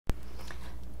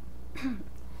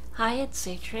Hi, it's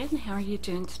Adrienne. How are you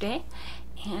doing today?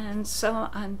 And so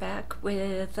I'm back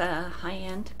with a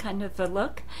high-end kind of a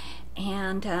look,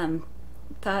 and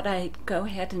thought I'd go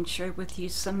ahead and share with you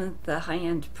some of the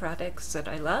high-end products that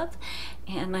I love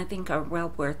and I think are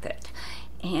well worth it.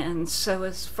 And so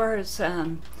as far as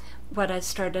what I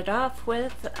started off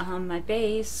with on my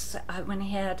base, I went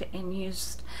ahead and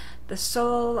used the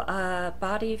Soul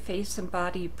Body Face and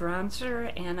Body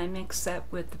Bronzer, and I mixed that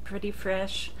with the Pretty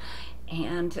Fresh,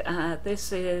 and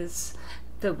this is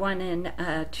the one in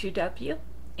 2W,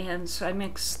 and so I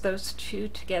mixed those two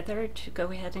together to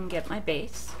go ahead and get my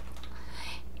base.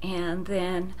 And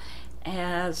then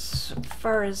as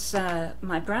far as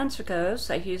my bronzer goes,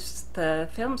 I used the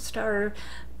Film Star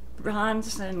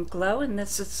Bronze and Glow, and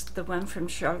this is the one from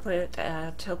Charlotte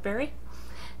Tilbury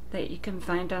that you can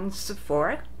find on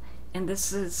Sephora, and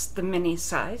this is the mini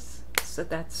size, so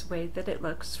that's the way that it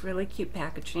looks. Really cute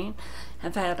packaging.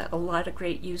 I've had a lot of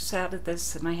great use out of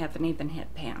this, and I haven't even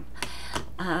hit pan.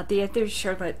 The other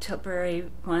Charlotte Tilbury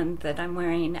one that I'm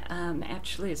wearing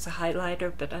actually is a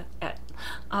highlighter, but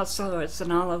also it's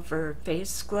an all-over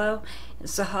face glow.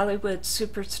 It's a Hollywood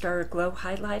Superstar Glow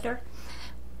Highlighter.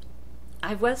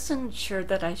 I wasn't sure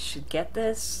that I should get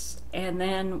this, and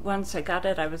then once I got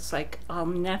it, I was like, I'll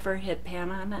never hit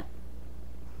pan on it.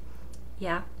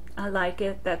 Yeah, I like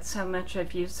it. That's how much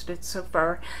I've used it so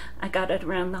far. I got it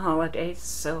around the holidays,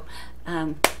 so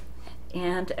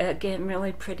and again,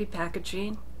 really pretty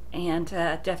packaging, and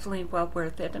definitely well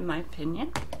worth it in my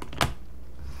opinion.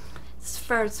 As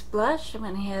far as blush, I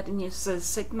went ahead and used the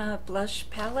Sigma blush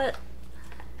palette,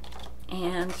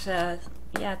 and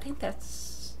yeah, I think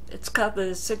it's called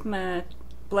the Sigma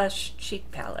Blush Cheek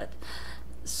Palette.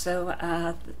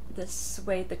 So this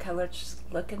way the colors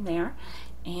look in there,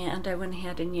 and I went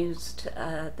ahead and used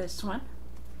this one,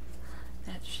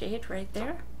 that shade right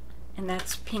there, and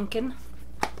that's Pinkin'.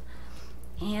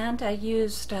 And I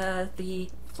used the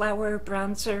Flower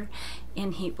Bronzer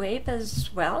in Heatwave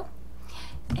as well.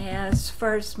 As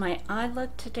far as my eye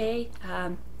look today,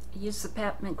 I used the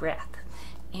PatMxGrath,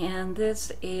 and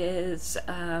this is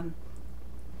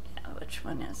which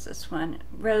one is this one?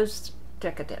 Rose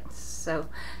Decadence. So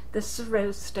this is a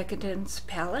Rose Decadence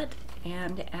palette,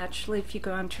 and actually if you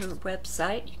go onto her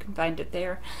website, you can find it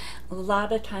there. A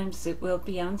lot of times it will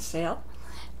be on sale.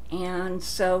 And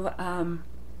so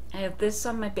I have this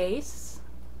on my base,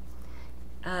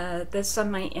 this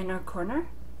on my inner corner,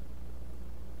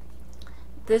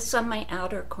 this on my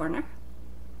outer corner,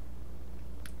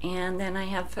 and then I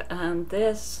have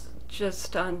this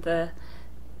just on the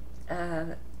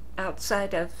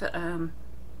outside of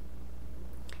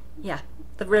yeah,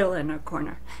 the real inner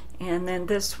corner. And then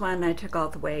this one I took all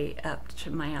the way up to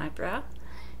my eyebrow,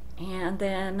 and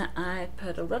then I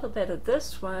put a little bit of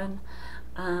this one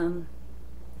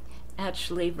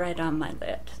actually right on my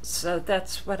lid. So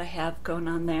that's what I have going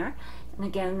on there. And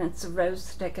again, it's a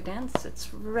Rose Decadence.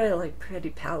 It's really pretty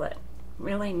palette,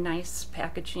 really nice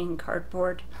packaging,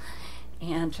 cardboard,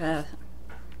 and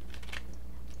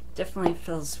definitely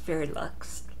feels very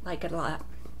luxe. Like it a lot.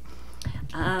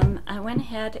 I went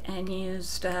ahead and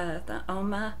used the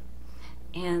Uoma,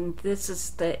 and this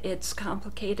is the It's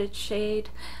Complicated shade,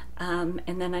 and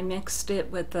then I mixed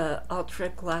it with the Ultra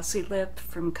Glossy Lip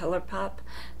from Colourpop.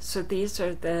 So these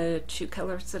are the two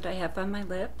colors that I have on my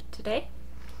lip today.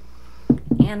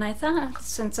 And I thought,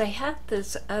 since I have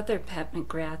this other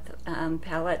PatMxGrath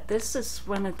palette, this is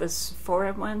one of the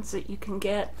Sephora ones that you can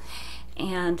get,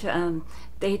 and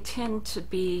they tend to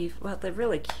be, well, they're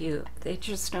really cute. They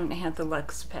just don't have the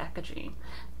luxe packaging,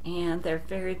 and they're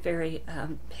very, very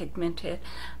pigmented.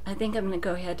 I think I'm going to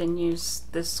go ahead and use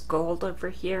this gold over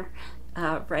here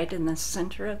right in the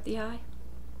center of the eye.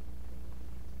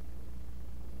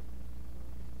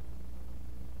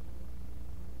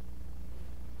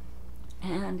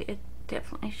 And it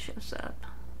definitely shows up.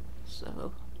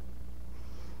 So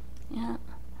yeah,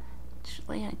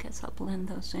 actually I guess I'll blend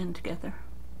those in together.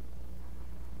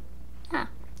 Yeah,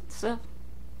 so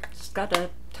it's got a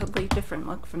totally different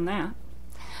look from that.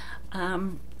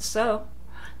 So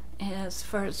as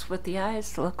far as what the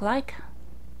eyes look like,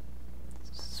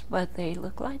 this is what they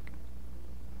look like.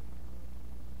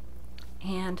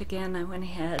 And again, I went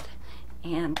ahead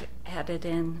and added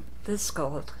in this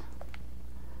gold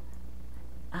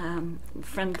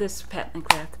from this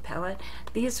PatMxGrath palette.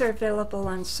 These are available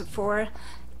on Sephora,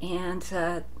 and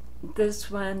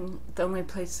this one, the only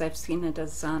place I've seen it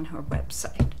is on her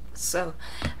website. So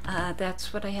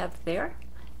that's what I have there,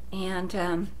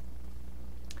 and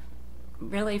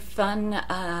really fun,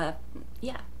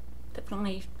 yeah,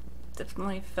 definitely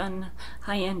fun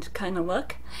high-end kind of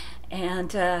look,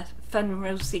 and fun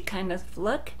rosy kind of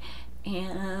look.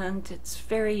 and it's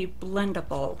very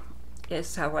blendable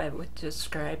is how I would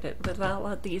describe it. With all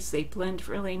of these, they blend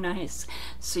really nice,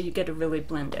 so you get a really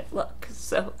blended look.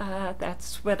 So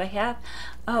that's what I have.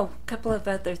 Oh, a couple of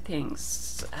other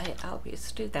things. I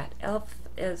always do that. e.l.f.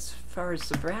 as far as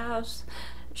the brows,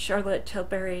 Charlotte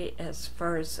Tilbury as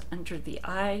far as under the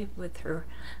eye with her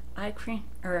eye cream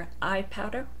or eye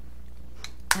powder,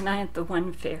 and I have the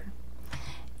One Fair.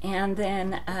 And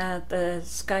then the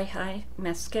Sky High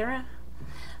mascara,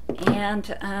 and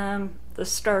the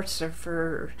Star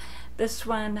Surfer. This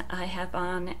one I have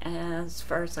on as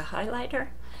far as a highlighter,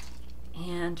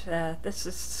 and this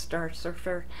is Star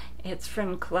Surfer. It's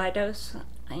from Kaleidos,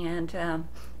 and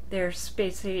their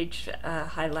Space Age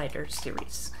highlighter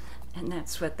series, and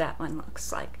that's what that one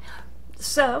looks like.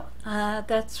 So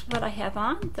that's what I have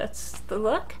on. That's the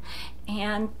look,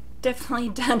 and definitely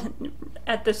done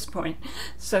at this point.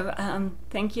 So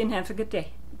thank you and have a good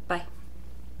day. Bye.